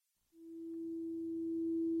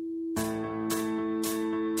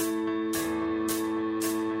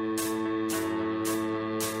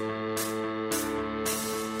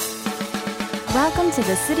Welcome to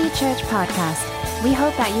the City Church Podcast. We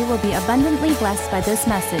hope that you will be abundantly blessed by this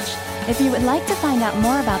message. If you would like to find out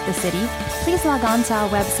more about the city, please log on to our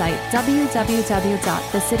website,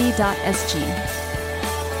 www.thecity.sg.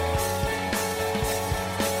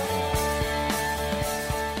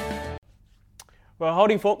 Well,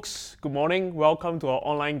 howdy folks. Good morning. Welcome to our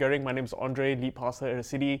online gathering. My name is Andre, lead pastor at the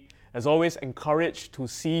city. As always, encouraged to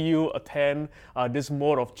see you attend this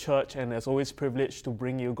mode of church, and as always, privileged to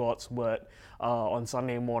bring you God's word on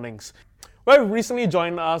Sunday mornings. Well, recently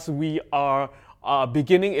joined us, we are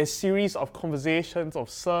beginning a series of conversations, of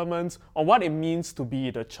sermons on what it means to be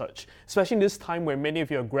the church, especially in this time where many of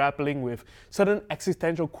you are grappling with certain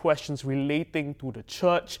existential questions relating to the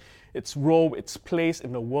church, its role, its place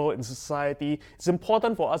in the world, in society. It's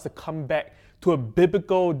important for us to come back to a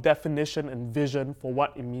biblical definition and vision for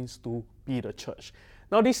what it means to be the church.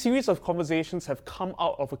 Now, these series of conversations have come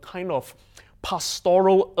out of a kind of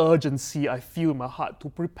pastoral urgency, I feel in my heart, to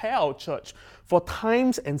prepare our church for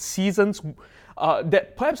times and seasons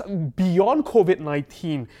that perhaps beyond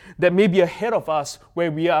COVID-19, that may be ahead of us,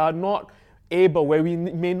 where we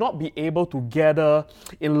may not be able to gather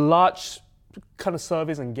in large kind of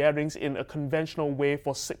service and gatherings in a conventional way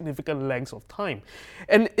for significant lengths of time.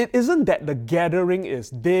 And it isn't that the gathering is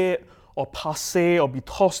dead or passé or be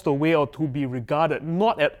tossed away or to be regarded.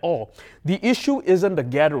 Not at all. The issue isn't the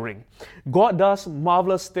gathering. God does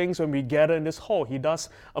marvelous things when we gather in this hall. He does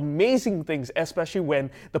amazing things, especially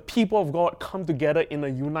when the people of God come together in a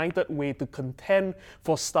united way to contend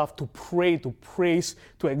for stuff, to pray, to praise,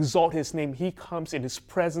 to exalt His name. He comes in His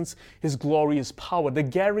presence, His glory, His power. The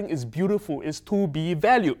gathering is beautiful, is to be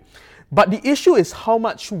valued. But the issue is how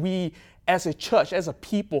much we as a church, as a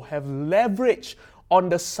people, have leveraged on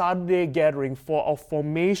the Sunday gathering for our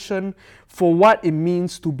formation, for what it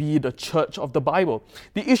means to be the church of the Bible.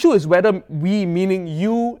 The issue is whether we, meaning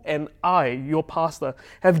you and I, your pastor,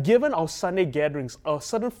 have given our Sunday gatherings a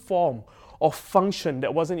certain form or function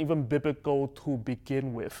that wasn't even biblical to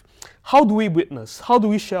begin with. How do we witness? How do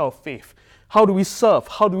we share our faith? How do we serve?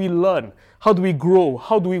 How do we learn? How do we grow?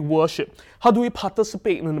 How do we worship? How do we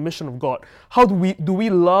participate in the mission of God? How do we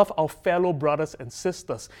love our fellow brothers and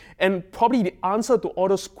sisters? And probably the answer to all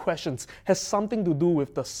those questions has something to do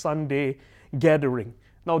with the Sunday gathering.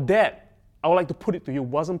 Now that, I would like to put it to you,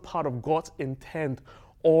 wasn't part of God's intent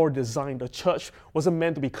or design. The church wasn't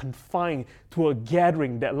meant to be confined to a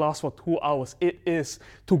gathering that lasts for 2 hours. It is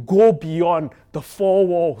to go beyond the four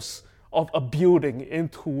walls of a building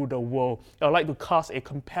into the world. I'd like to cast a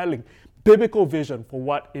compelling biblical vision for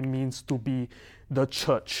what it means to be the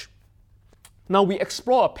church. Now, we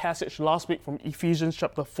explored a passage last week from Ephesians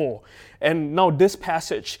chapter 4. And now this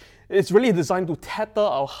passage is really designed to tether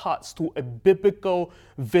our hearts to a biblical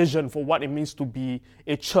vision for what it means to be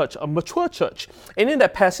a church, a mature church. And in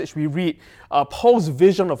that passage, we read Paul's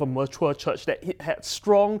vision of a mature church, that it had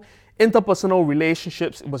strong interpersonal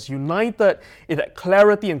relationships, it was united, it had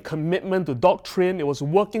clarity and commitment to doctrine, it was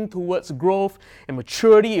working towards growth and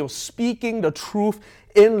maturity, it was speaking the truth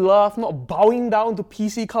in love, not bowing down to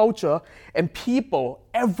PC culture, and people,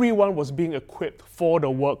 everyone was being equipped for the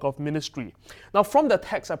work of ministry. Now from the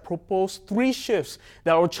text, I propose 3 shifts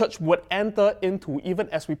that our church would enter into even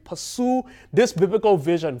as we pursue this biblical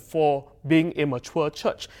vision for being a mature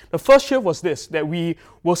church. The first shift was this, that we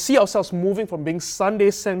will see ourselves moving from being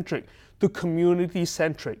Sunday-centric to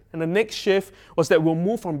community-centric. And the next shift was that we'll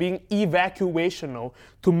move from being evacuational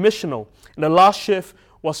to missional. And the last shift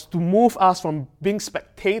was to move us from being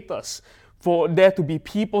spectators, for there to be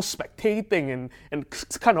people spectating and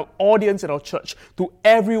kind of audience in our church, to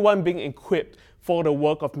everyone being equipped for the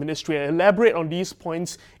work of ministry. I elaborate on these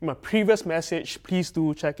points in my previous message. Please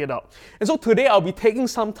do check it out. And so today I'll be taking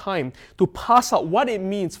some time to pass out what it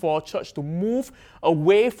means for our church to move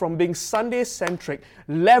away from being Sunday-centric,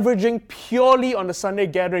 leveraging purely on the Sunday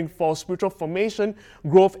gathering for spiritual formation,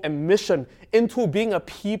 growth, and mission, into being a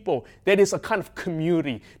people that is a kind of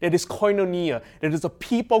community, that is koinonia, that is a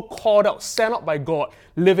people called out, sent out by God,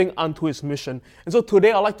 living unto His mission. And so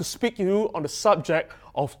today I'd like to speak to you on the subject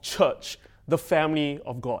of church, the family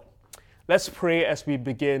of God. Let's pray as we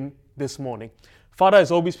begin this morning. Father,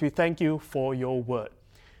 as always, we thank you for your word.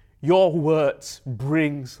 Your words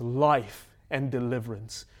brings life and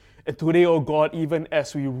deliverance. And today, oh God, even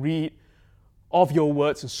as we read of your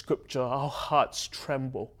words in Scripture, our hearts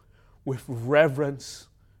tremble with reverence,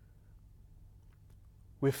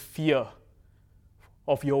 with fear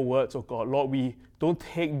of your words, oh God. Lord, we don't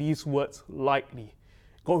take these words lightly.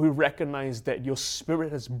 God, we recognize that your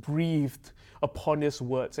Spirit has breathed upon these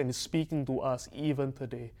words and is speaking to us even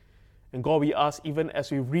today. And God, we ask, even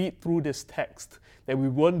as we read through this text, that we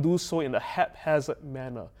won't do so in a haphazard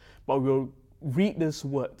manner, but we'll read these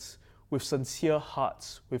words with sincere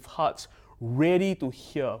hearts, with hearts ready to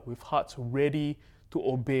hear, with hearts ready to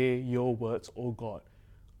obey your words, O God.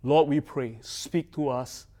 Lord, we pray, speak to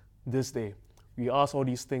us this day. We ask all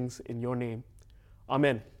these things in your name.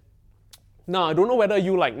 Amen. Now, I don't know whether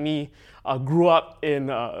you, like me, grew up in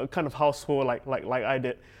a kind of household like I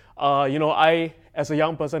did. I, as a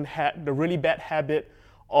young person, had the really bad habit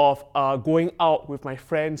of going out with my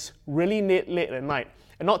friends really late at night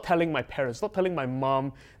and not telling my parents, not telling my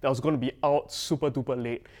mom that I was going to be out super duper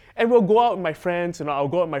late. And we'll go out with my friends, I'll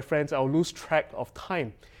go out with my friends, I'll lose track of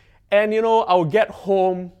time. And I'll get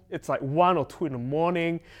home, it's like 1 or 2 in the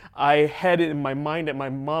morning. I had it in my mind that my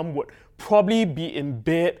mom would probably be in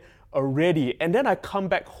bed already. And then I come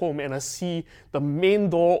back home and I see the main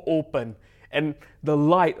door open and the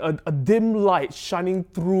light, a dim light shining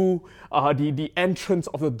through the entrance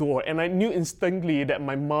of the door. And I knew instantly that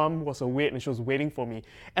my mom was awake and she was waiting for me.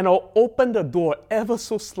 And I'll open the door ever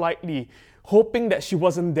so slightly, hoping that she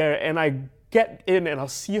wasn't there. And I get in and I'll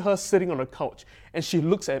see her sitting on the couch. And she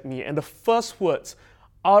looks at me and the first words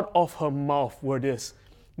out of her mouth were this: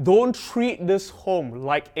 "Don't treat this home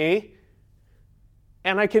like a..."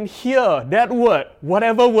 And I can hear that word,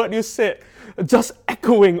 whatever word you said, just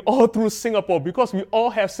echoing all through Singapore, because we all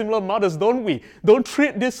have similar mothers, don't we? Don't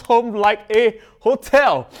treat this home like a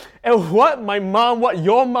hotel. And what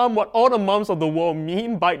your mom, what all the moms of the world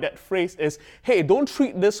mean by that phrase is, hey, don't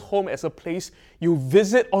treat this home as a place you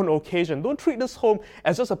visit on occasion. Don't treat this home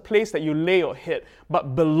as just a place that you lay your head,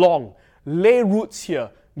 but belong. Lay roots here.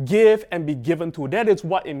 Give and be given to. That is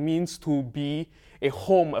what it means to be a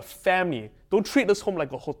home, a family. Don't treat this home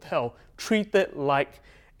like a hotel. Treat it like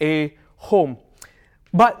a home.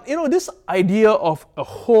 But, this idea of a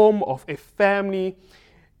home, of a family,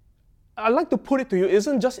 I like to put it to you,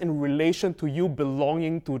 isn't just in relation to you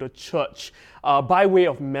belonging to the church by way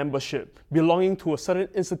of membership, belonging to a certain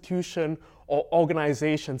institution or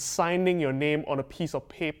organization, signing your name on a piece of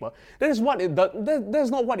paper. That is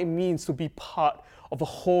not what it means to be part of a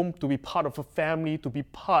home, to be part of a family, to be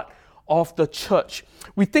part of the church.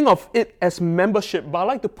 We think of it as membership, but I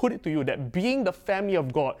like to put it to you that being the family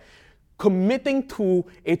of God, committing to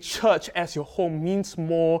a church as your home, means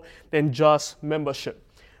more than just membership.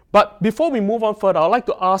 But before we move on further, I'd like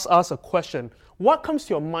to ask us a question. What comes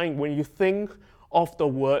to your mind when you think of the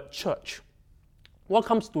word church? What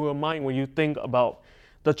comes to your mind when you think about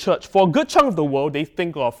the church? For a good chunk of the world, they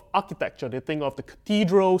think of architecture, they think of the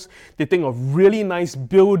cathedrals, they think of really nice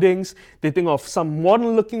buildings, they think of some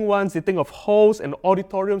modern-looking ones, they think of halls and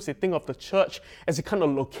auditoriums, they think of the church as a kind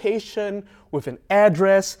of location with an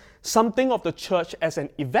address. Some think of the church as an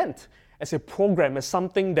event, as a program, as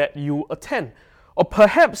something that you attend. Or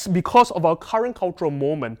perhaps because of our current cultural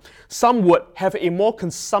moment, some would have a more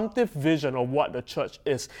consumptive vision of what the church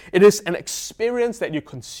is. It is an experience that you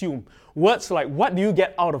consume. Words like, what do you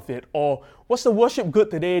get out of it? Or, was the worship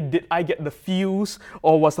good today? Did I get the feels?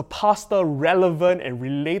 Or was the pastor relevant and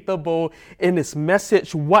relatable in his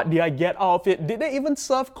message? What did I get out of it? Did they even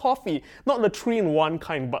serve coffee? Not the 3-in-1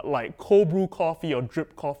 kind, but like cold brew coffee or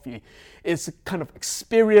drip coffee. It's a kind of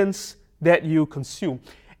experience that you consume.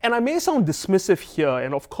 And I may sound dismissive here,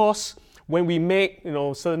 and of course, when we make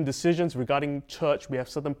certain decisions regarding church, we have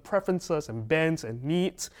certain preferences and bents and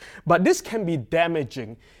needs. But this can be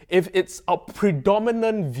damaging if it's a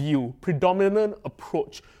predominant view, predominant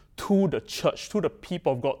approach to the church, to the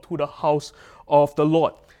people of God, to the house of the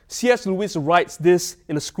Lord. C.S. Lewis writes this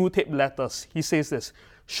in the Screwtape Letters. He says this: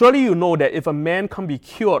 "Surely you know that if a man can't be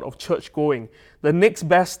cured of church going, the next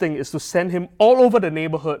best thing is to send him all over the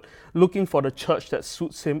neighborhood looking for the church that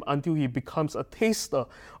suits him until he becomes a taster,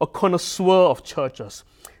 a connoisseur of churches.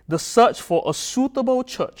 The search for a suitable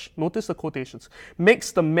church," notice the quotations,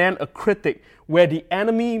 "makes the man a critic where the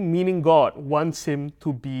enemy, meaning God, wants him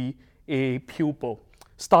to be a pupil."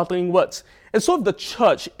 Startling words. And so if the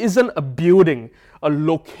church isn't a building, a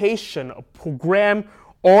location, a program,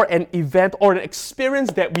 or an event, or an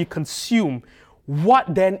experience that we consume,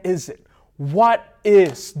 what then is it? What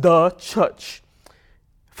is the church?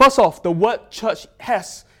 First off, the word church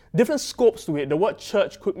has different scopes to it. The word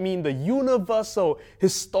church could mean the universal,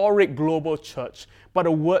 historic, global church, but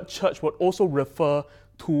the word church would also refer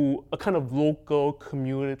to a kind of local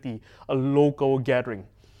community, a local gathering.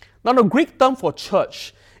 Now, the Greek term for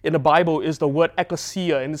church in the Bible is the word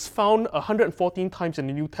ecclesia, and it's found 114 times in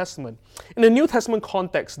the New Testament. In the New Testament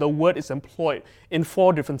context, the word is employed in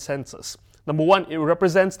 4 different senses. Number 1, it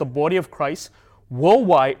represents the body of Christ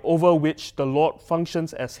worldwide, over which the Lord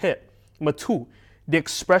functions as head. Number 2, the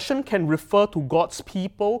expression can refer to God's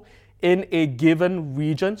people in a given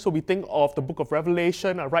region. So we think of the book of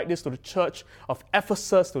Revelation. I write this to the church of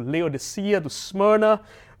Ephesus, to Laodicea, to Smyrna.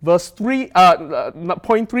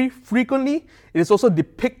 Point 3, frequently, it is also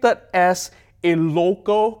depicted as a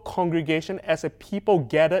local congregation, as a people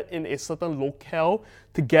gathered in a certain locale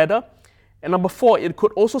together. And number 4, it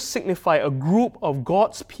could also signify a group of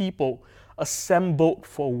God's people assembled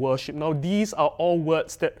for worship. Now, these are all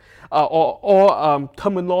words that are all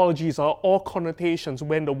terminologies, are all connotations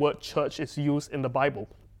when the word church is used in the Bible.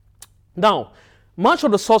 Now, much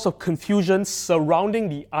of the source of confusion surrounding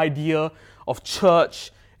the idea of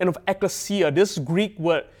church and of ecclesia, this Greek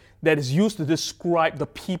word that is used to describe the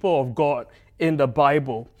people of God in the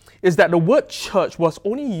Bible, is that the word church was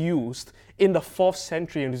only used in the 4th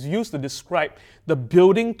century and is used to describe the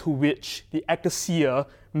building to which the ecclesia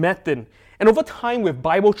met in. And over time, with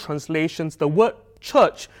Bible translations, the word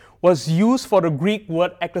church was used for the Greek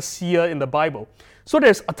word ecclesia in the Bible. So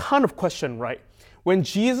there's a ton of question, right? When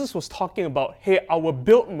Jesus was talking about, hey, I will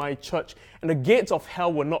build my church and the gates of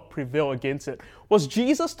hell will not prevail against it, was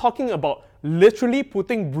Jesus talking about literally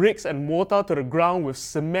putting bricks and mortar to the ground with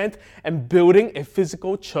cement and building a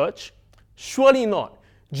physical church? Surely not.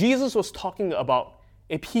 Jesus was talking about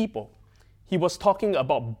a people. He was talking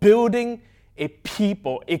about building a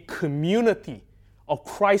people, a community of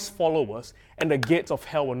Christ followers, and the gates of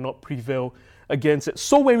hell will not prevail against it.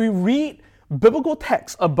 So when we read biblical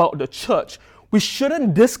texts about the church, we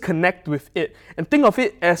shouldn't disconnect with it and think of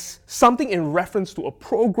it as something in reference to a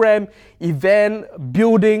program, event,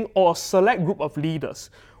 building, or a select group of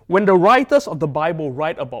leaders. When the writers of the Bible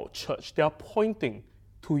write about church, they are pointing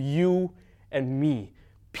to you and me,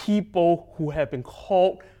 people who have been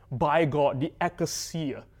called by God, the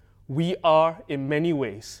ecclesia. We are, in many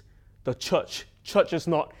ways, the church. Church is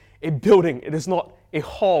not a building. It is not a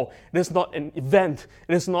hall. It is not an event.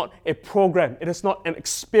 It is not a program. It is not an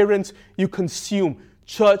experience you consume.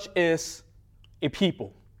 Church is a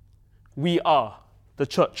people. We are the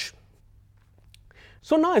church.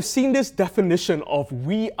 So now I've seen this definition of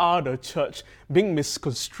we are the church being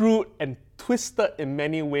misconstrued and twisted in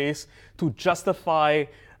many ways to justify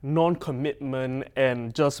non-commitment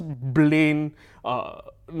and just blatant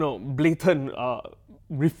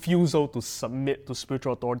refusal to submit to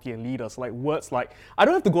spiritual authority and leaders. Like words like, I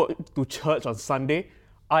don't have to go to church on Sunday.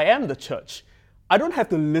 I am the church. I don't have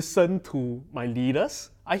to listen to my leaders.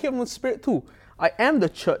 I hear from the Spirit too. I am the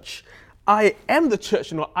church. I am the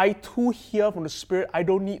church. I too hear from the Spirit. I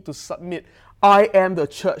don't need to submit. I am the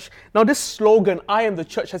church. Now this slogan, I am the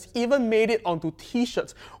church, has even made it onto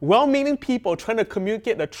t-shirts. Well-meaning people trying to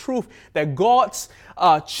communicate the truth that God's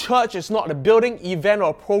church is not a building, event,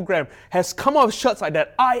 or program has come out with shirts like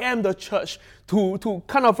that, I am the church, to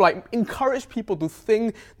kind of like encourage people to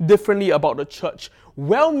think differently about the church.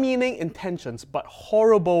 Well-meaning intentions, but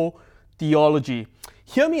horrible theology.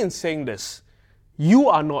 Hear me in saying this. You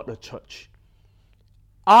are not the church.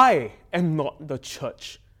 I am not the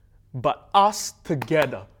church. But us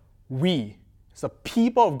together, we, as the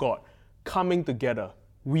people of God, coming together,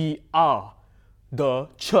 we are the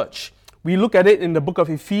church. We look at it in the book of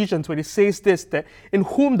Ephesians where it says this, that in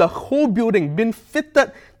whom the whole building, being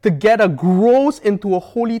fitted together, grows into a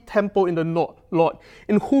holy temple in the Lord,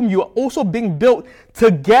 in whom you are also being built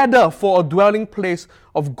together for a dwelling place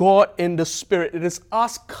of God in the Spirit. It is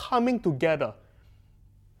us coming together.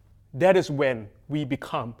 That is when we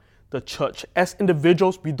become the church. As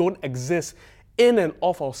individuals, we don't exist in and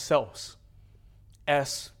of ourselves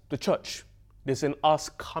as the church. It's in us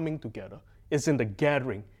coming together. It's in the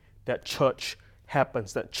gathering that church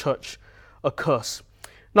happens, that church occurs.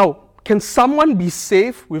 Now, can someone be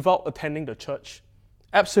saved without attending the church?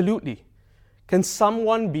 Absolutely. Can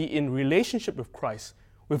someone be in relationship with Christ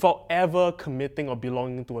without ever committing or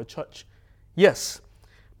belonging to a church? Yes.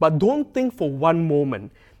 But don't think for one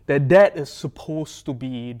moment that is supposed to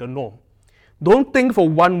be the norm. Don't think for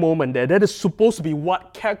one moment that is supposed to be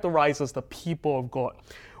what characterizes the people of God.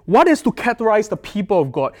 What is to characterize the people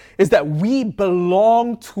of God is that we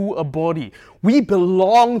belong to a body. We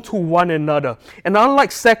belong to one another. And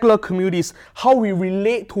unlike secular communities, how we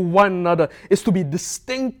relate to one another is to be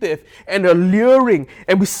distinctive and alluring.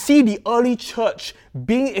 And we see the early church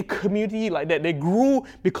being a community like that. They grew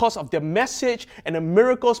because of their message and the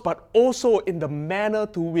miracles, but also in the manner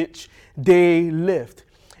to which they lived.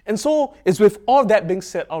 And so, it's with all that being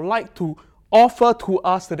said, I would like to offer to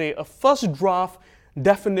us today a first draft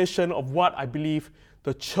definition of what I believe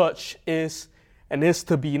the church is and is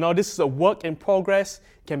to be. Now, this is a work in progress,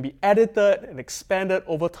 can be edited and expanded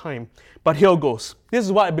over time. But here goes. This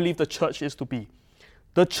is what I believe the church is to be.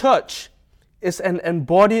 The church is an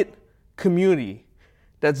embodied community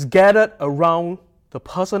that's gathered around the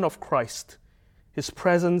person of Christ, his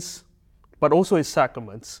presence, but also his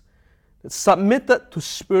sacraments, submitted to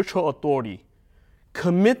spiritual authority,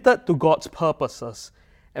 committed to God's purposes,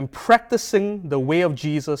 and practicing the way of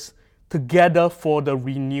Jesus together for the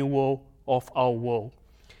renewal of our world.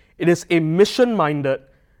 It is a mission-minded,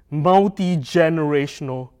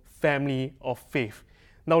 multi-generational family of faith.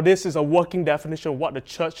 Now, this is a working definition of what the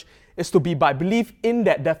church is to be, but I believe in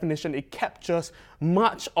that definition, it captures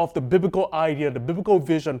much of the biblical idea, the biblical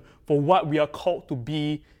vision for what we are called to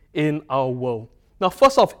be in our world. Now,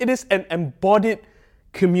 first off, it is an embodied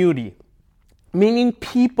community, meaning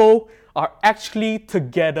people are actually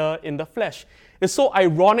together in the flesh. It's so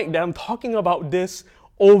ironic that I'm talking about this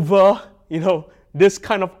over, this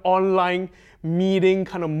kind of online meeting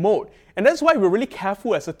kind of mode. And that's why we're really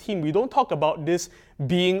careful as a team. We don't talk about this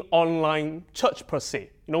being online church per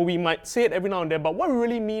se. We might say it every now and then, but what we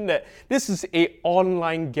really mean that this is an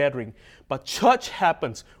online gathering. But church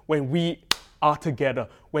happens when we are together,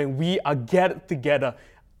 when we are gathered together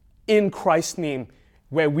in Christ's name,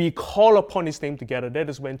 where we call upon his name together. That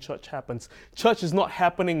is when church happens. Church is not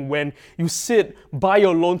happening when you sit by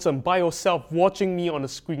your lonesome, by yourself, watching me on the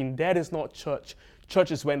screen. That is not church.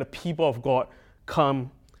 Church is when the people of God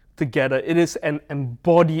come together. It is an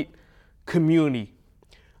embodied community.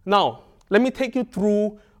 Now, let me take you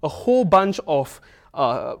through a whole bunch of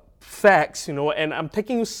facts, and I'm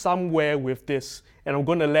taking you somewhere with this, and I'm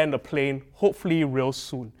going to land the plane hopefully real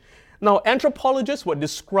soon. Now, anthropologists would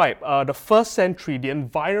describe the first century, the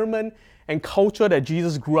environment and culture that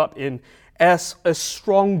Jesus grew up in, as a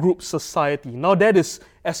strong group society. Now, that is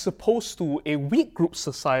as opposed to a weak group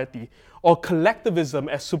society, or collectivism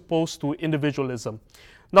as opposed to individualism.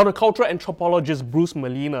 Now, the cultural anthropologist Bruce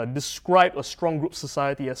Molina described a strong group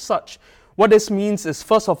society as such. What this means is,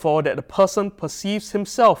 first of all, that the person perceives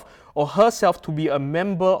himself or herself to be a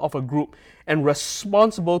member of a group and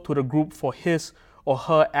responsible to the group for his or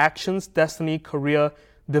her actions, destiny, career,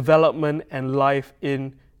 development, and life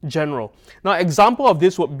in general. Now, example of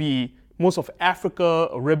this would be most of Africa,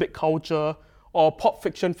 Arabic culture, or pop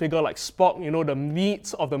fiction figure like Spock. The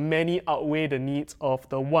needs of the many outweigh the needs of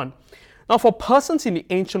the one. Now, for persons in the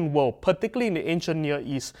ancient world, particularly in the ancient Near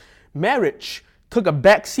East, marriage took a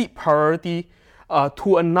backseat priority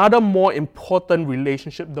to another more important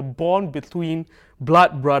relationship, the bond between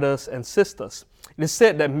blood brothers and sisters. It is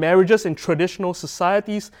said that marriages in traditional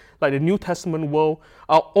societies like the New Testament world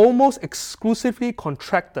are almost exclusively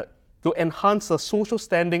contracted to enhance the social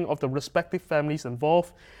standing of the respective families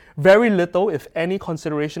involved. Very little, if any,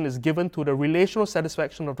 consideration is given to the relational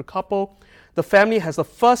satisfaction of the couple. The family has the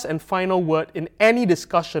first and final word in any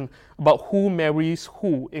discussion about who marries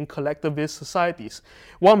who in collectivist societies.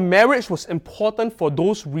 While marriage was important for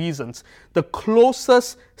those reasons, the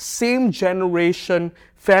closest same generation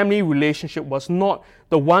family relationship was not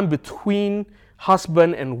the one between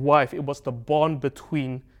husband and wife. It was the bond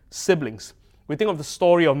between siblings. We think of the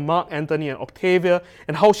story of Mark Antony and Octavia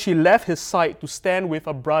and how she left his side to stand with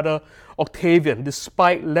her brother Octavian,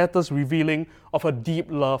 despite letters revealing of her deep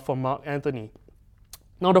love for Mark Antony.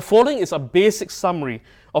 Now, the following is a basic summary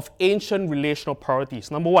of ancient relational priorities.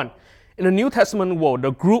 Number one, in the New Testament world,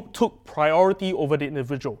 the group took priority over the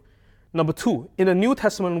individual. Number two, in the New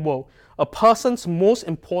Testament world, a person's most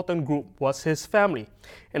important group was his family.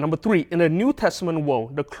 And number three, in the New Testament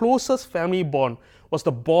world, the closest family bond was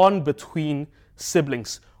the bond between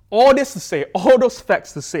siblings. All this to say, all those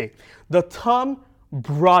facts to say, the term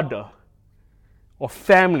brother or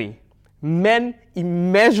family meant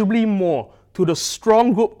immeasurably more to the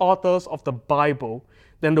strong group authors of the Bible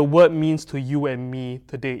than the word means to you and me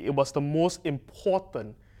today. It was the most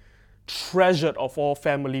important, treasured of all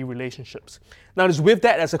family relationships. Now, it's with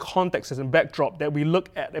that as a context, as a backdrop, that we look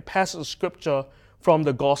at a passage of scripture from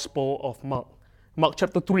the Gospel of Mark. Mark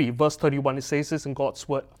chapter 3, verse 31, it says this in God's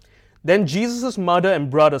word. Then Jesus' mother and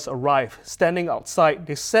brothers arrived. Standing outside,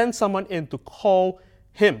 they sent someone in to call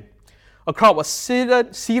him. A crowd was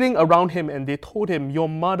seating around him, and they told him, your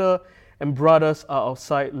mother and brothers are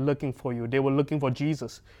outside looking for you. They were looking for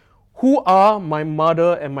Jesus. Who are my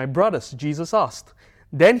mother and my brothers? Jesus asked.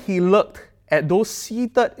 Then he looked at those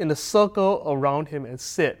seated in a circle around him and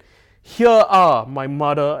said, here are my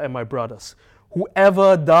mother and my brothers.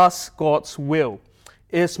 Whoever does God's will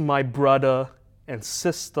is my brother and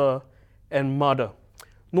sister and mother.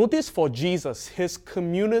 Notice for Jesus, his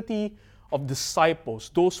community of disciples,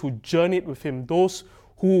 those who journeyed with him, those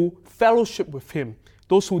who fellowshiped with him,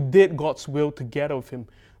 those who did God's will together with him,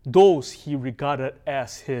 those he regarded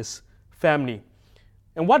as his family.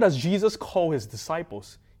 And what does Jesus call his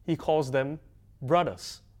disciples? He calls them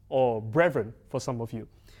brothers or brethren for some of you.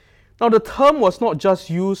 Now, the term was not just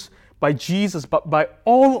used by Jesus, but by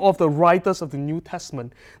all of the writers of the New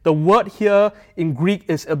Testament. The word here in Greek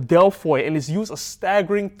is adelphoi and is used a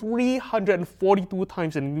staggering 342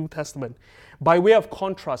 times in the New Testament. By way of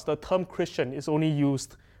contrast, the term Christian is only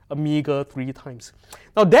used a meager 3 times.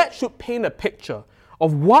 Now that should paint a picture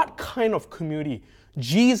of what kind of community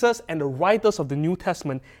Jesus and the writers of the New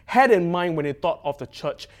Testament had in mind when they thought of the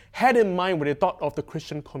church, had in mind when they thought of the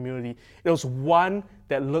Christian community. It was one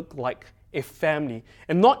that looked like a family,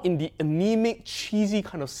 and not in the anemic, cheesy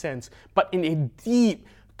kind of sense, but in a deep,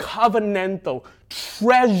 covenantal,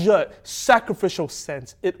 treasured, sacrificial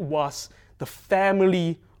sense. It was the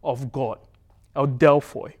family of God,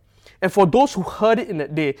 adelphoi. And for those who heard it in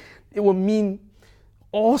that day, it would mean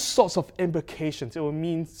all sorts of implications. It will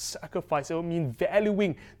mean sacrifice. It will mean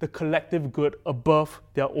valuing the collective good above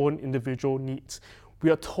their own individual needs. We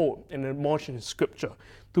are told and admonished in Scripture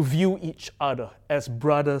to view each other as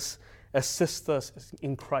brothers, as sisters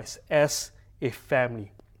in Christ, as a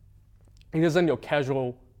family. It isn't your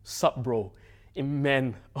casual sub-bro. It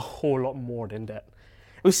meant a whole lot more than that.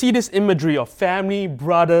 We see this imagery of family,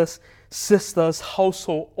 brothers, sisters,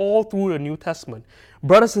 household, all through the New Testament.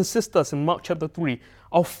 Brothers and sisters in Mark chapter 3.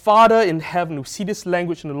 Our Father in heaven, we see this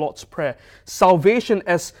language in the Lord's Prayer. Salvation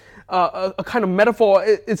as a kind of metaphor.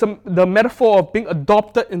 It's the metaphor of being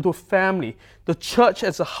adopted into a family. The church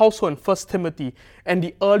as a household in 1 Timothy, and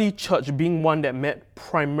the early church being one that met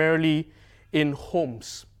primarily in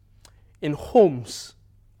homes. In homes,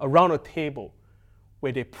 around a table,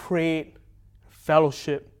 where they prayed,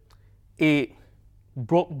 fellowship, ate,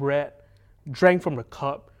 broke bread, drank from the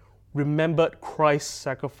cup, remembered Christ's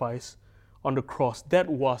sacrifice on the cross. That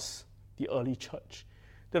was the early church.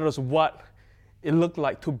 That was what it looked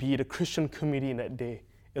like to be the Christian community in that day.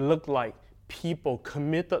 It looked like people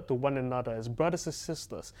committed to one another as brothers and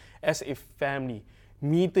sisters, as a family,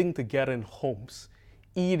 meeting together in homes,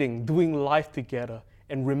 eating, doing life together,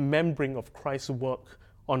 and remembering of Christ's work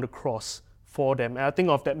on the cross for them. And I think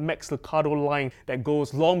of that Max Lucado line that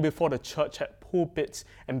goes, long before the church had pulpits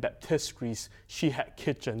and baptistries, she had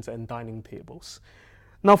kitchens and dining tables.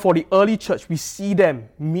 Now for the early church, we see them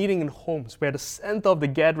meeting in homes where the center of the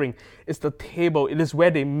gathering is the table. It is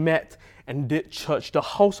where they met and did church. The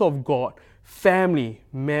house of God, family,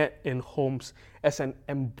 met in homes as an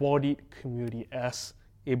embodied community, as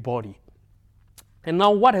a body. And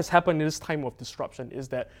now what has happened in this time of disruption is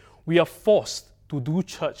that we are forced to do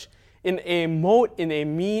church in a mode, in a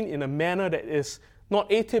mean, in a manner that is not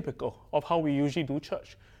atypical of how we usually do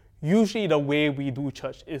church. Usually the way we do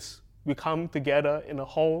church is we come together in a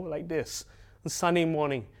hall like this. On Sunday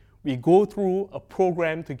morning, we go through a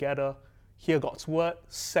program together, hear God's word,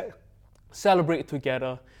 celebrate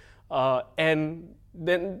together, and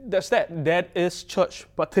then that's that. That is church.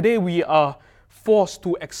 But today we are forced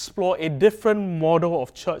to explore a different model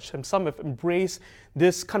of church, and some have embraced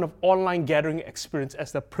this kind of online gathering experience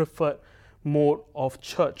as the preferred mode of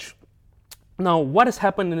church. Now, what has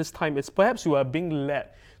happened in this time is perhaps you are being led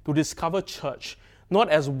to discover church not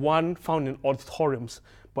as one found in auditoriums,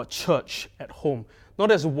 but church at home. Not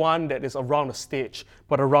as one that is around a stage,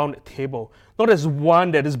 but around a table. Not as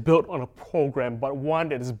one that is built on a program, but one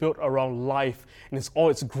that is built around life and it's all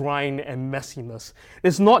its grind and messiness.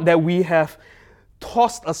 It's not that we have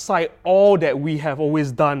tossed aside all that we have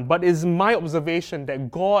always done, but it's my observation that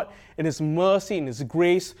God, in His mercy and His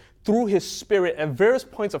grace, through His Spirit at various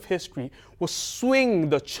points of history, will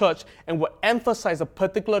swing the church and will emphasize a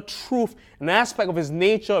particular truth, an aspect of His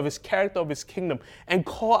nature, of His character, of His kingdom, and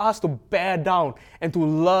call us to bear down and to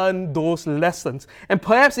learn those lessons. And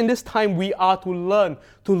perhaps in this time we are to learn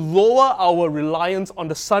to lower our reliance on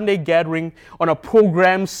the Sunday gathering, on a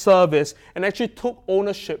program service, and actually took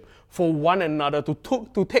ownership for one another,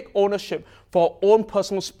 to take ownership for our own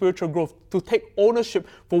personal spiritual growth, to take ownership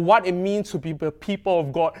for what it means to be the people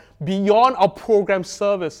of God beyond our program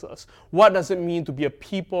services. What does it mean to be a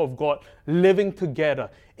people of God living together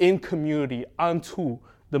in community unto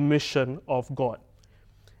the mission of God?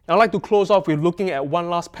 And I'd like to close off with looking at one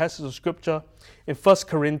last passage of Scripture in 1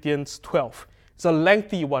 Corinthians 12. It's a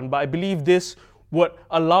lengthy one, but I believe this would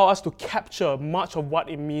allow us to capture much of what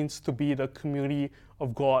it means to be the community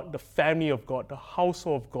of God, the family of God, the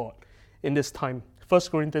household of God in this time. 1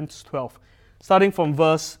 Corinthians 12, starting from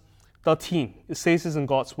verse 13. It says this in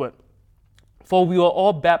God's word. For we were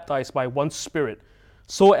all baptized by one Spirit,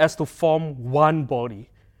 so as to form one body,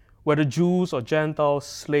 whether Jews or Gentiles,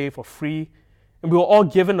 slave or free, and we were all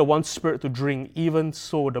given the one Spirit to drink. Even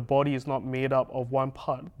so, the body is not made up of one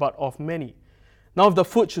part, but of many. Now if the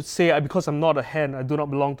foot should say, because I'm not a hand, I do not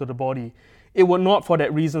belong to the body, it would not for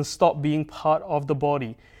that reason stop being part of the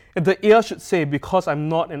body. If the ear should say, because I'm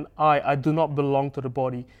not an eye, I do not belong to the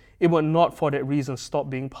body, it would not for that reason stop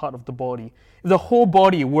being part of the body. If the whole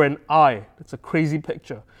body were an eye, that's a crazy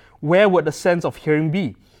picture, where would the sense of hearing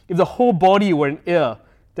be? If the whole body were an ear,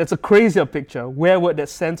 that's a crazier picture, where would that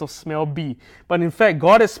sense of smell be? But in fact,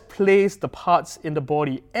 God has placed the parts in the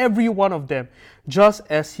body, every one of them, just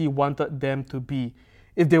as He wanted them to be.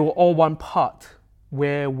 If they were all one part,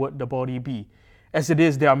 where would the body be? As it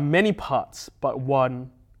is, there are many parts, but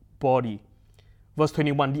one body. Verse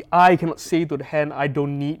 21, the eye cannot say to the hand, I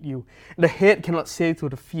don't need you. And the head cannot say to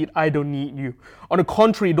the feet, I don't need you. On the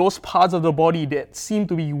contrary, those parts of the body that seem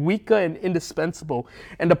to be weaker and indispensable,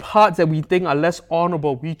 and the parts that we think are less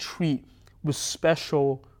honorable, we treat with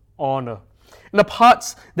special honor. And the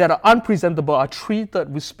parts that are unpresentable are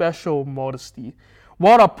treated with special modesty.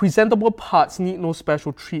 While our presentable parts need no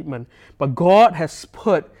special treatment, but God has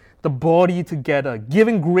put the body together,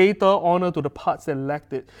 giving greater honor to the parts that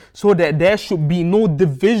lacked it, so that there should be no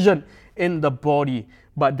division in the body,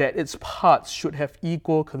 but that its parts should have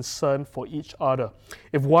equal concern for each other.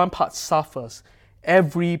 If one part suffers,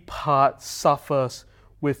 every part suffers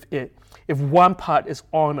with it. If one part is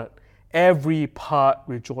honored, every part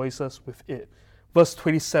rejoices with it. Verse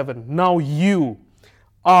 27, now you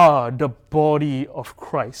are the body of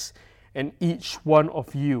Christ, and each one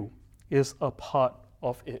of you is a part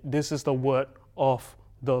of it. This is the word of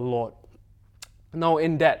the Lord. Now,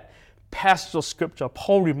 in that passage of scripture,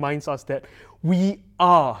 Paul reminds us that we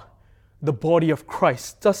are the body of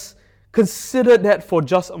Christ. Just consider that for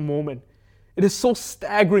just a moment. It is so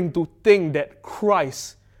staggering to think that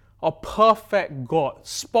Christ, a perfect God,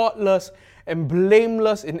 spotless and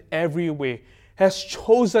blameless in every way, has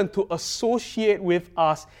chosen to associate with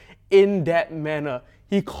us in that manner.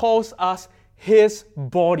 He calls us His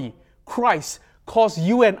body. Christ calls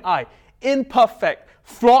you and I, imperfect,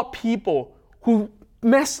 flawed people who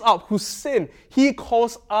mess up, who sin. He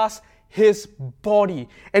calls us His body,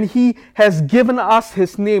 and He has given us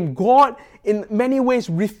His name. God, in many ways,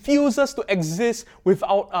 refuses to exist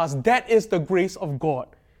without us. That is the grace of God.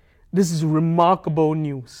 This is remarkable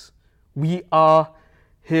news. We are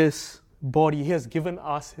His body. He has given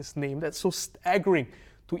us His name. That's so staggering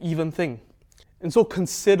to even think. And so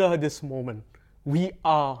consider this moment. We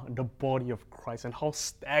are the body of Christ, and how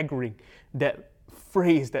staggering that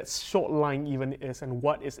phrase, that short line even is, and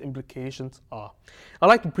what its implications are. I'd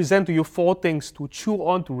like to present to you 4 things to chew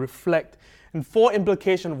on, to reflect, and 4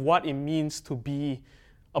 implications of what it means to be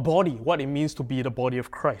a body, what it means to be the body of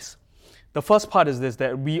Christ. The first part is this,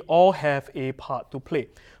 that we all have a part to play.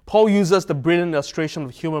 Paul uses the brilliant illustration of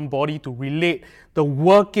the human body to relate the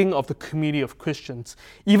working of the community of Christians.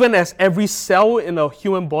 Even as every cell in a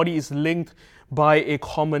human body is linked by a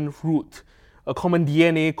common root, a common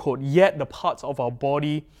DNA code, yet the parts of our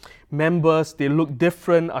body, members, they look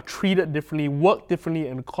different, are treated differently, work differently,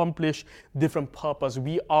 and accomplish different purpose.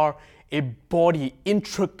 We are a body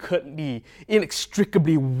intricately,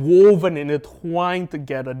 inextricably woven and entwined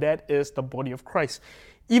together. That is the body of Christ.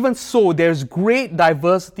 Even so, there's great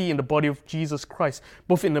diversity in the body of Jesus Christ,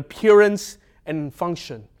 both in appearance and in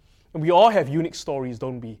function. And we all have unique stories,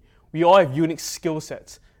 don't we? We all have unique skill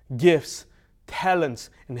sets, gifts, talents,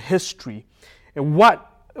 and history. And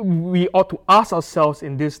what we ought to ask ourselves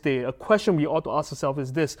in this day, a question we ought to ask ourselves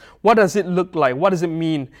is this: what does it look like? What does it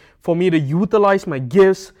mean for me to utilize my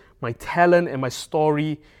gifts, my talent, and my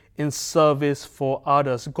story in service for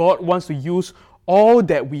others? God wants to use all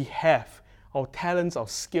that we have, our talents, our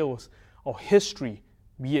skills, our history,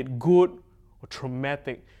 be it good or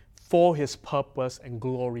traumatic, for His purpose and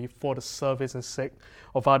glory, for the service and sake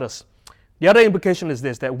of others. The other implication is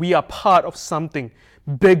this, that we are part of something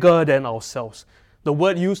bigger than ourselves. The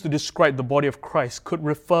word used to describe the body of Christ could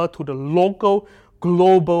refer to the local,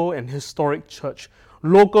 global, and historic church.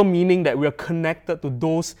 Local meaning that we are connected to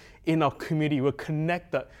those in our community. We're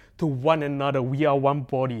connected to one another. We are one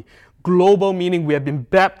body. Global meaning we have been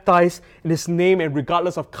baptized in His name, and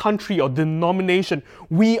regardless of country or denomination,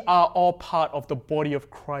 we are all part of the body of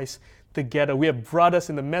Christ together. We have brothers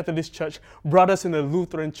in the Methodist Church, brothers in the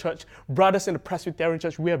Lutheran Church, brothers in the Presbyterian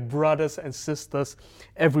Church. We have brothers and sisters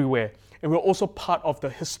everywhere. And we're also part of the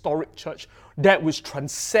historic church, that which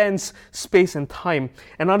transcends space and time.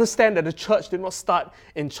 And understand that the church did not start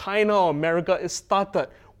in China or America. It started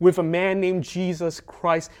with a man named Jesus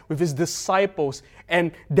Christ, with His disciples.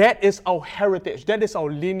 And that is our heritage, that is our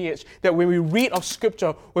lineage, that when we read of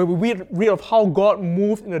Scripture, when we read of how God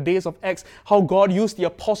moved in the days of Acts, how God used the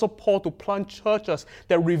Apostle Paul to plant churches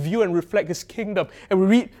that review and reflect His kingdom, and we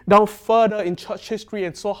read down further in church history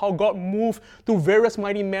and saw how God moved through various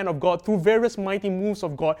mighty men of God, through various mighty moves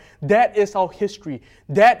of God. That is our history,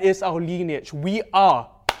 that is our lineage. We are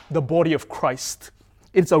the body of Christ.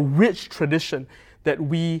 It's a rich tradition that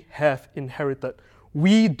we have inherited.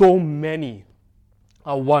 We, though many,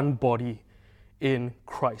 are one body in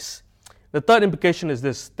Christ. The third implication is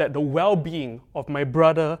this, that the well-being of my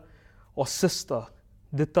brother or sister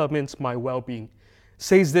determines my well-being. It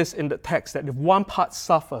says this in the text, that if one part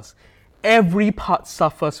suffers, every part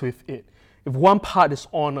suffers with it. If one part is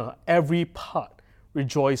honored, every part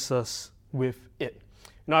rejoices with it.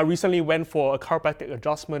 Now, I recently went for a chiropractic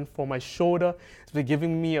adjustment for my shoulder. It's been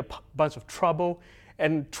giving me a bunch of trouble.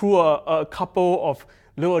 And through a couple of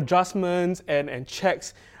little adjustments and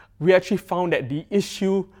checks, we actually found that the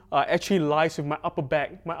issue actually lies with my upper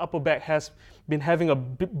back. My upper back has been having a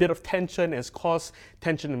bit of tension, and it's caused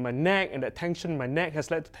tension in my neck, and that tension in my neck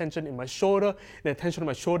has led to tension in my shoulder, and that tension in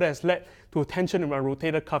my shoulder has led to a tension in my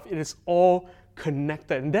rotator cuff. It is all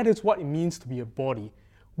connected, and that is what it means to be a body.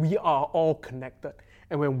 We are all connected,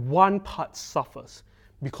 and when one part suffers,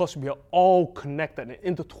 because we are all connected and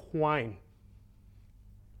intertwined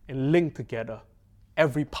and linked together,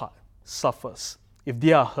 every part suffers. If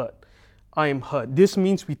they are hurt, I am hurt. This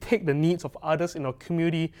means we take the needs of others in our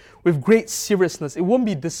community with great seriousness. It won't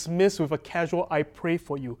be dismissed with a casual, I pray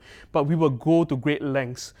for you, but we will go to great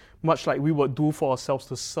lengths, much like we would do for ourselves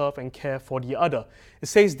to serve and care for the other. It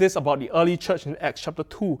says this about the early church in Acts chapter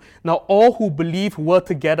 2. Now all who believed were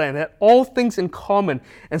together and had all things in common,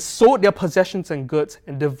 and sold their possessions and goods,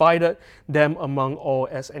 and divided them among all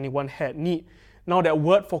as anyone had need. Now that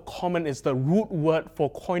word for common is the root word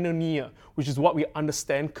for koinonia, which is what we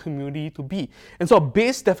understand community to be. And so a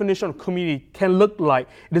base definition of community can look like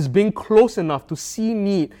it is being close enough to see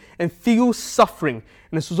need and feel suffering,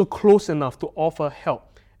 and it's also close enough to offer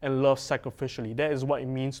help and love sacrificially. That is what it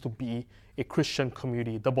means to be a Christian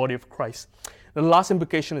community, the body of Christ. The last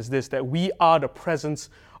implication is this, that we are the presence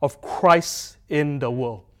of Christ in the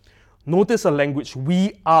world. Notice the language,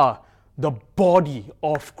 we are the body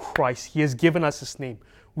of Christ. He has given us His name.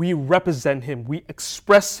 We represent Him. We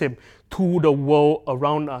express Him to the world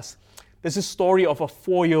around us. There's a story of a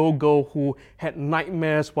 4-year-old girl who had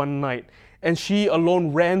nightmares one night, and she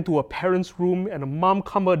alone ran to her parents' room, and a mom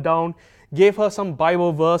calmed her down, gave her some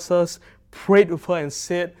Bible verses, prayed with her and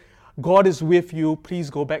said, God is with you, please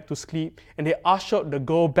go back to sleep. And they ushered the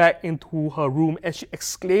girl back into her room, and she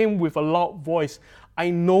exclaimed with a loud voice, I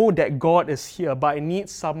know that God is here, but I need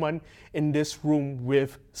someone in this room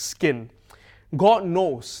with skin. God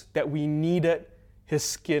knows that we needed His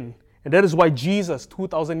skin. And that is why Jesus,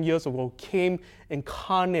 2,000 years ago, came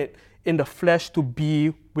incarnate in the flesh to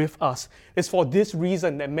be with us. It's for this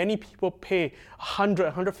reason that many people pay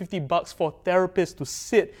 $100, $150 for therapists to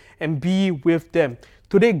sit and be with them.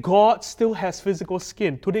 Today, God still has physical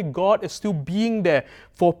skin. Today, God is still being there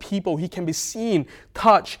for people. He can be seen,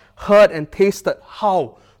 touched, heard, and tasted.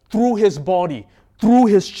 How? Through His body, through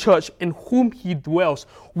His church, in whom He dwells.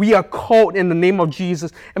 We are called in the name of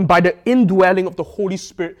Jesus and by the indwelling of the Holy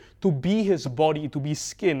Spirit to be His body, to be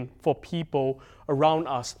skin for people around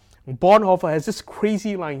us. Bonhoeffer has this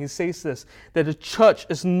crazy line. He says this, that the church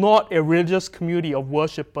is not a religious community of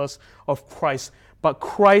worshippers of Christ, but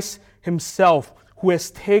Christ Himself, who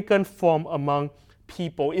has taken form among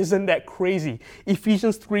people. Isn't that crazy?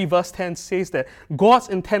 Ephesians 3 verse 10 says that God's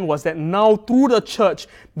intent was that now through the church,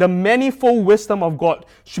 the manifold wisdom of God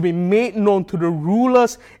should be made known to the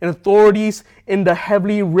rulers and authorities in the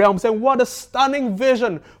heavenly realms. And what a stunning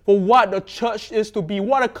vision for what the church is to be.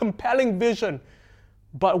 What a compelling vision.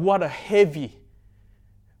 But what a heavy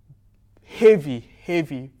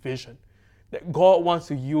vision that God wants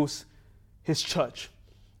to use His church,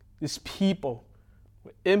 His people,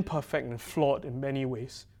 imperfect and flawed in many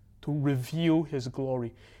ways, to reveal His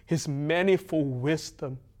glory, His manifold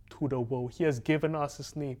wisdom to the world. He has given us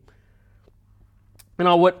His name. And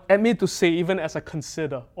I would admit to say, even as I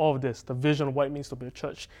consider all of this, the vision of what it means to be a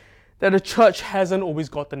church, that the church hasn't always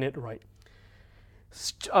gotten it right.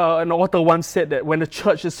 An author once said that when the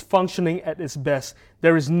church is functioning at its best,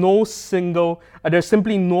 there's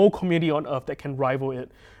simply no community on earth that can rival it.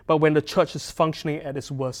 But when the church is functioning at its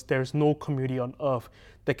worst, there's no community on earth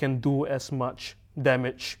that can do as much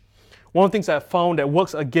damage. One of the things I found that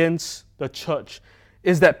works against the church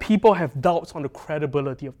is that people have doubts on the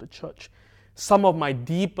credibility of the church. Some of my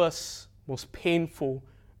deepest, most painful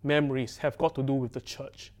memories have got to do with the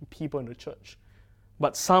church, people in the church.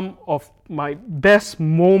 But some of my best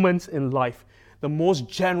moments in life, the most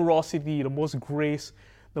generosity, the most grace,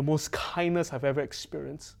 the most kindness I've ever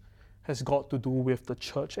experienced has got to do with the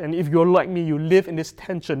church. And if you're like me, you live in this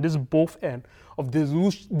tension, this both end of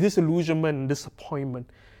disillusionment and disappointment,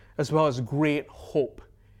 as well as great hope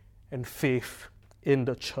and faith in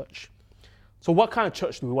the church. So what kind of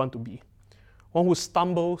church do we want to be? One who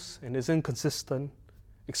stumbles and is inconsistent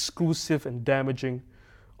exclusive and damaging?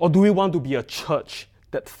 Or do we want to be a church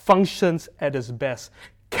that functions at its best,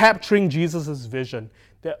 capturing Jesus' vision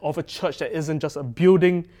of a church that isn't just a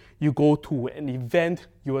building you go to, an event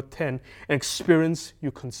you attend, an experience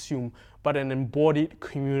you consume, but an embodied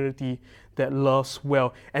community that loves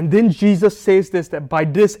well? And then Jesus says this, that by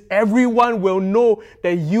this everyone will know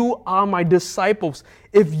that you are my disciples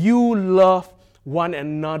if you love one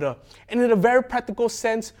another. And in a very practical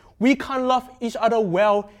sense, we can't love each other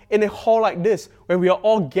well in a hall like this, where we are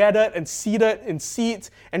all gathered and seated in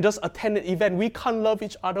seats and just attend an event. We can't love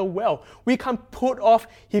each other well. We can't put off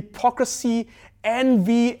hypocrisy,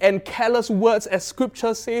 envy, and careless words, as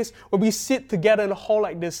Scripture says, when we sit together in a hall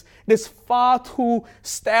like this. It's far too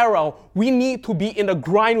sterile. We need to be in the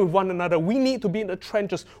grind with one another. We need to be in the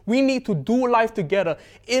trenches. We need to do life together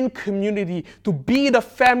in community, to be the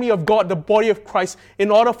family of God, the body of Christ, in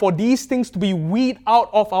order for these things to be weeded out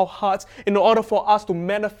of our hearts, in order for us to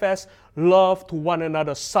manifest love to one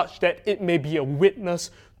another, such that it may be a witness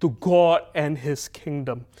to God and His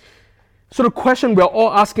kingdom. So the question we're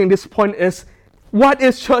all asking at this point is, what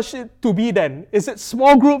is church to be then? Is it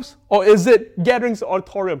small groups, or is it gatherings,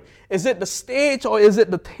 auditorium? Is it the stage, or is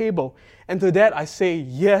it the table? And to that I say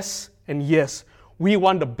yes and yes. We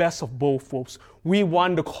want the best of both worlds. We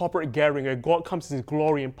want the corporate gathering where God comes in His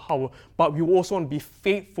glory and power, but we also want to be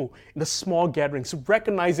faithful in the small gatherings,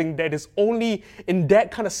 recognizing that it's only in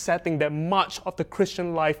that kind of setting that much of the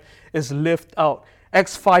Christian life is lived out.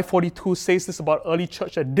 Acts 5:42 says this about early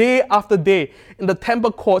church, that day after day in the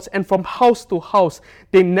temple courts and from house to house,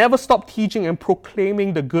 they never stopped teaching and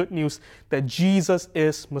proclaiming the good news that Jesus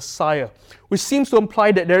is Messiah, which seems to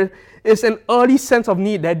imply that there is an early sense of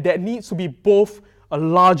need that needs to be both a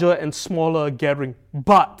larger and smaller gathering.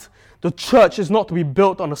 But the church is not to be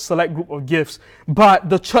built on a select group of gifts, but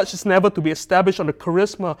the church is never to be established on the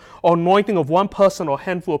charisma or anointing of one person or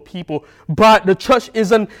handful of people. But the church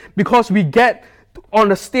isn't because we get on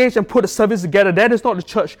the stage and put a service together. That is not the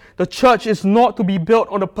church. The church is not to be built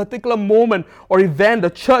on a particular moment or event. The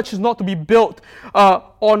church is not to be built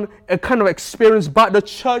on a kind of experience, but the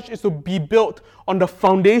church is to be built on the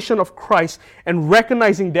foundation of Christ, and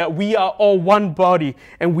recognizing that we are all one body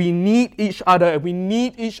and we need each other, and we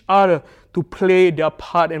need each other to play their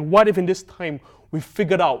part. And what if in this time we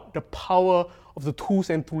figured out the power of the 2s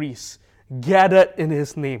and 3s gathered in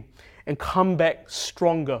His name and come back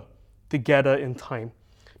stronger together in time?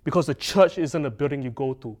 Because the church isn't a building you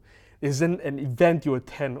go to, it isn't an event you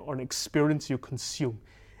attend or an experience you consume.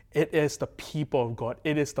 It is the people of God.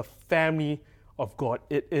 It is the family of God.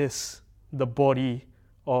 It is the body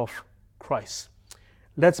of Christ.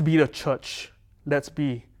 Let's be the church. Let's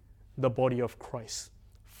be the body of Christ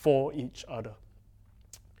for each other.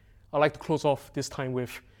 I'd like to close off this time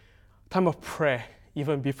with a time of prayer,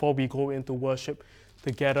 even before we go into worship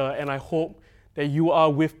together. And I hope that you are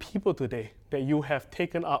with people today, that you have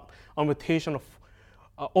taken up an invitation of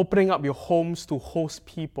opening up your homes to host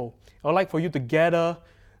people. I'd like for you to gather,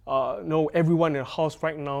 everyone in the house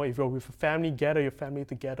right now. If you're with a family, gather your family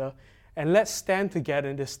together, and let's stand together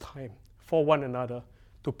in this time for one another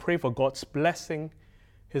to pray for God's blessing,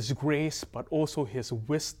 His grace, but also His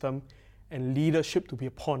wisdom and leadership to be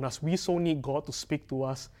upon us. We so need God to speak to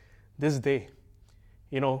us this day.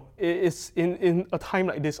 It's in a time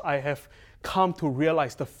like this I have come to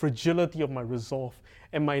realize the fragility of my resolve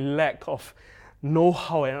and my lack of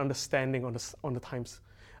know-how and understanding on the times.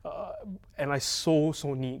 And I so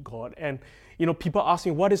need God. And people ask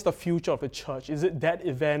me, what is the future of the church? Is it that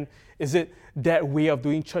event? Is it that way of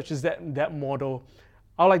doing church? Is that model?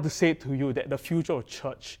 I'd like to say to you that the future of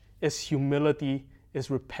church is humility, is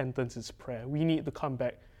repentance, is prayer. We need to come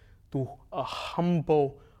back to a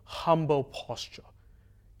humble posture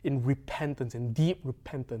in repentance, in deep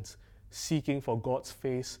repentance, seeking for God's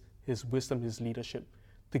face, His wisdom, His leadership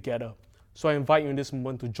together. So I invite you in this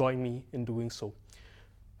moment to join me in doing so.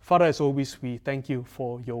 Father, as always, we thank you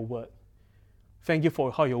for your word. Thank you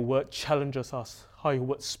for how your word challenges us, how your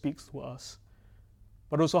word speaks to us,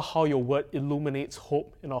 but also how your word illuminates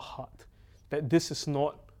hope in our heart, that this is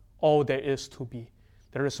not all there is to be.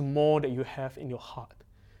 There is more that you have in your heart,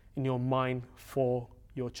 in your mind for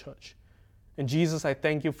your church. And Jesus, I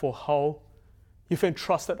thank you for how you've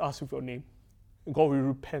entrusted us with your name. And God, we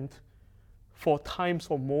repent for times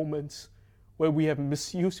or moments where we have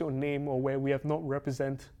misused your name or where we have not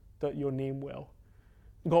represented your name well.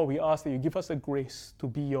 God, we ask that you give us the grace to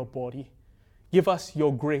be your body. Give us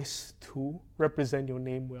your grace to represent your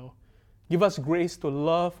name well. Give us grace to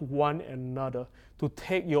love one another, to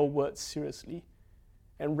take your word seriously,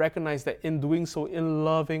 and recognize that in doing so, in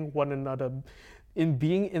loving one another, in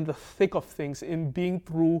being in the thick of things, in being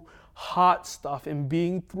through hard stuff, in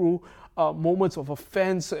being through moments of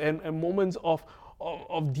offense and moments of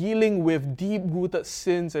dealing with deep-rooted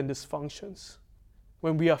sins and dysfunctions.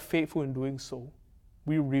 When we are faithful in doing so,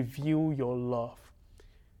 we reveal your love.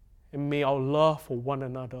 And may our love for one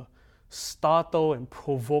another startle and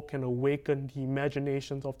provoke and awaken the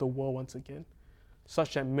imaginations of the world once again,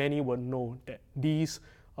 such that many will know that these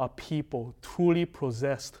are people truly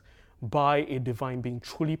possessed by a divine being,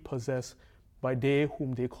 truly possessed by they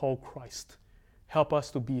whom they call Christ. Help us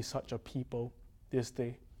to be such a people this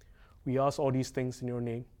day. We ask all these things in your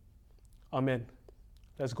name. Amen.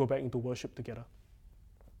 Let's go back into worship together.